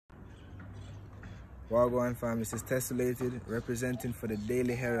Wagwan fam, this is Tess representing for the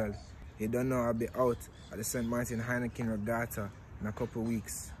Daily Herald. You don't know I'll be out at the St. Martin Heineken Regatta in a couple of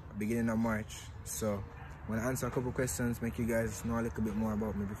weeks, beginning of March. So I'm gonna answer a couple questions, make you guys know a little bit more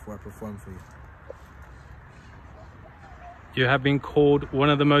about me before I perform for you. You have been called one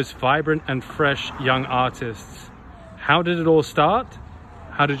of the most vibrant and fresh young artists. How did it all start?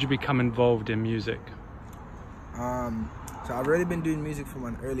 How did you become involved in music? So I've already been doing music from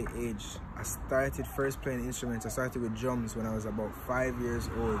an early age. I started first playing instruments. I started with drums when I was about 5 years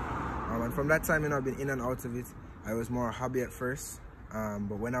old. And from that time, I've been in and out of it. I was more a hobby at first.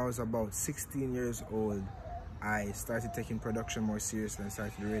 But when I was about 16 years old, I started taking production more seriously and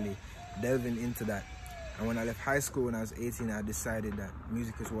started really delving into that. And when I left high school when I was 18, I decided that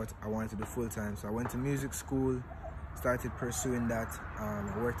music is what I wanted to do full time. So I went to music school, started pursuing that.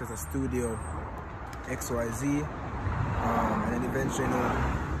 I worked at a studio, XYZ. And then eventually,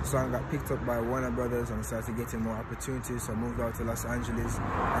 the song got picked up by Warner Brothers and I started getting more opportunities. So I moved out to Los Angeles.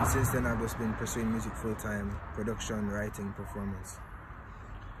 And since then, I've just been pursuing music full time, production, writing, performance.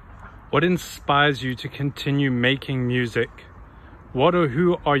 What inspires you to continue making music? What or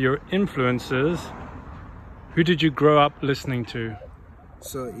who are your influences? Who did you grow up listening to?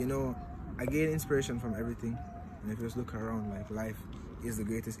 So, I gain inspiration from everything. And if you just look around, like, life is the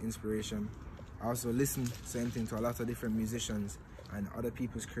greatest inspiration. I also listen, same thing, to a lot of different musicians, and other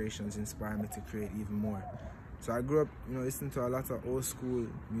people's creations inspire me to create even more. So I grew up, listening to a lot of old school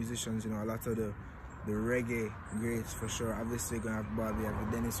musicians, a lot of the reggae greats for sure. Obviously, you're gonna have Bobby,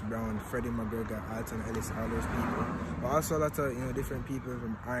 have Dennis Brown, Freddie McGregor, Alton Ellis, all those people. But also a lot of different people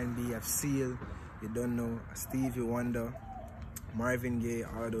from R&B. Have Seal, you don't know, Stevie Wonder, Marvin Gaye,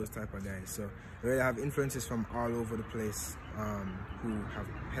 all those type of guys. So I really have influences from all over the place who have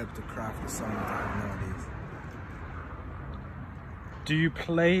helped to craft the sound that I have nowadays. Do you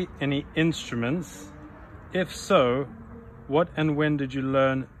play any instruments? If so, what and when did you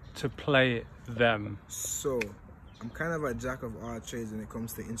learn to play them? So I'm kind of a jack of all trades when it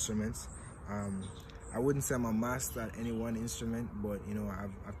comes to instruments. I wouldn't say I'm a master at any one instrument, but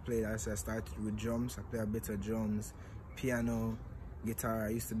I've played, as I started with drums. I play a bit of drums, piano, guitar. I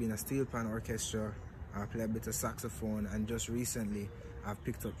used to be in a steel pan orchestra. I play a bit of saxophone, and just recently I've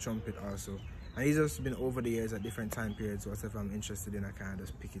picked up trumpet also. And it's just been over the years at different time periods. Whatever I'm interested in, I kind of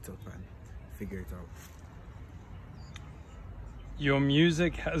just pick it up and figure it out. Your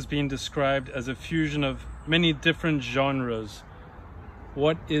music has been described as a fusion of many different genres.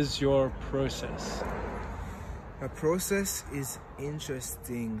 What is your process? The process is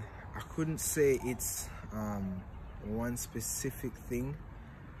interesting. I couldn't say it's one specific thing.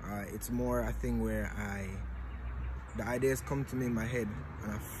 It's more a thing where the ideas come to me in my head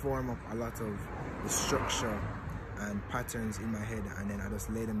and I form up a lot of the structure and patterns in my head, and then I just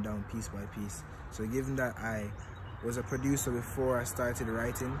lay them down piece by piece. So given that I was a producer before I started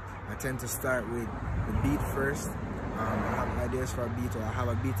writing, I tend to start with the beat first. I have ideas for a beat, or I have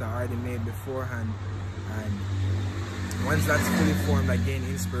a beat I already made beforehand, and once that's fully formed, I gain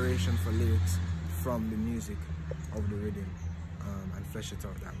inspiration for lyrics from the music of the rhythm and flesh it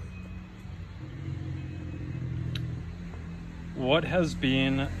out that way. What has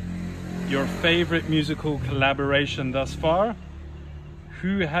been your favorite musical collaboration thus far?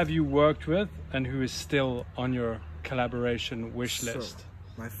 Who have you worked with and who is still on your collaboration wish list? So,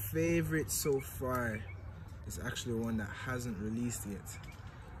 my favorite so far is actually one that hasn't released yet.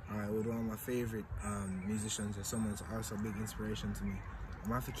 With one of my favorite musicians, or someone who's also a big inspiration to me. I'm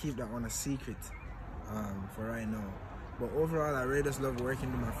gonna have to keep that one a secret for right now. But overall, I really just love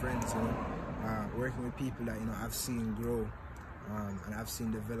working with my friends, working with people that I've seen grow and I've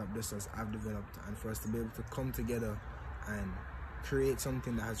seen develop just as I've developed, and for us to be able to come together and create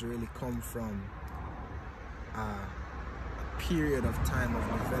something that has really come from a period of time of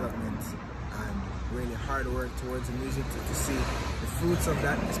development and really hard work towards the music, to see the fruits of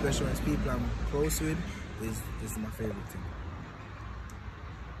that, especially when it's people I'm close with, is my favorite thing.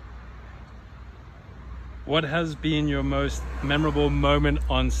 What has been your most memorable moment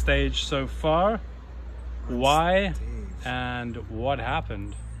on stage so far? Why and what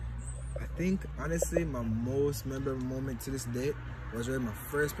happened? I think honestly my most memorable moment to this date was really my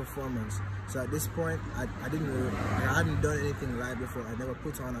first performance. So at this point, I hadn't done anything live before. I never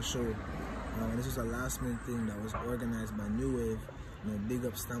put on a show. And this was a last minute thing that was organized by New Wave. Big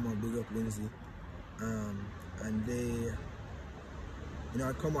up Stammer, big up Lindsay. And they,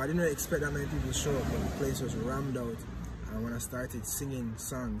 I didn't really expect that many people to show up, but the place was rammed out. And when I started singing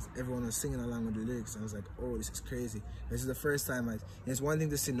songs, everyone was singing along with the lyrics. I was like, oh, this is crazy. This is the first time it's one thing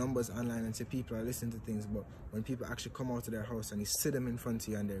to see numbers online and see people are listening to things, but when people actually come out to their house and you sit them in front of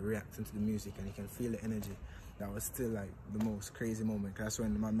you and they're reacting to the music and you can feel the energy, that was still like the most crazy moment. Cause that's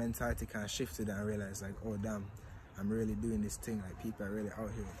when my mentality kind of shifted and I realized like, oh damn, I'm really doing this thing. Like people are really out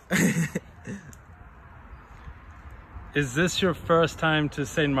here. Is this your first time to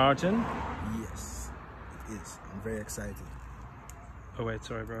St. Martin? Yes, it is. I'm very excited. Oh wait,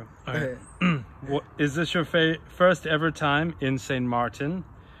 sorry bro. Okay. What, is this your first ever time in St. Martin?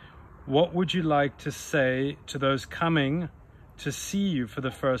 What would you like to say to those coming to see you for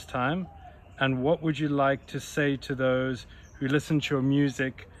the first time? And what would you like to say to those who listen to your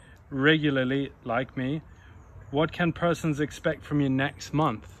music regularly, like me? What can persons expect from you next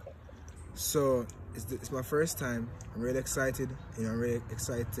month? So it's my first time. I'm really excited. You know, I'm really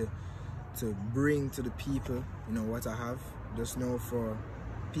excited to bring to the people, you know, what I have. Just know for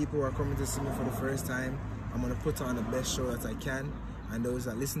people who are coming to see me for the first time, I'm gonna put on the best show that I can. And those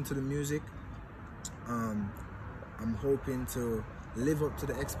that listen to the music, I'm hoping to live up to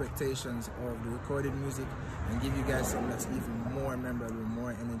the expectations of the recorded music and give you guys something that's even more memorable,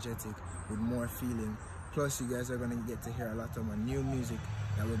 more energetic, with more feeling. Plus, you guys are gonna get to hear a lot of my new music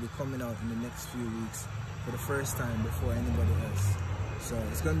that will be coming out in the next few weeks for the first time before anybody else. So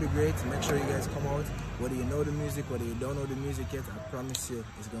it's gonna be great. Make sure you guys come out. Whether you know the music, whether you don't know the music yet, I promise you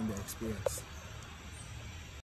it's gonna be an experience.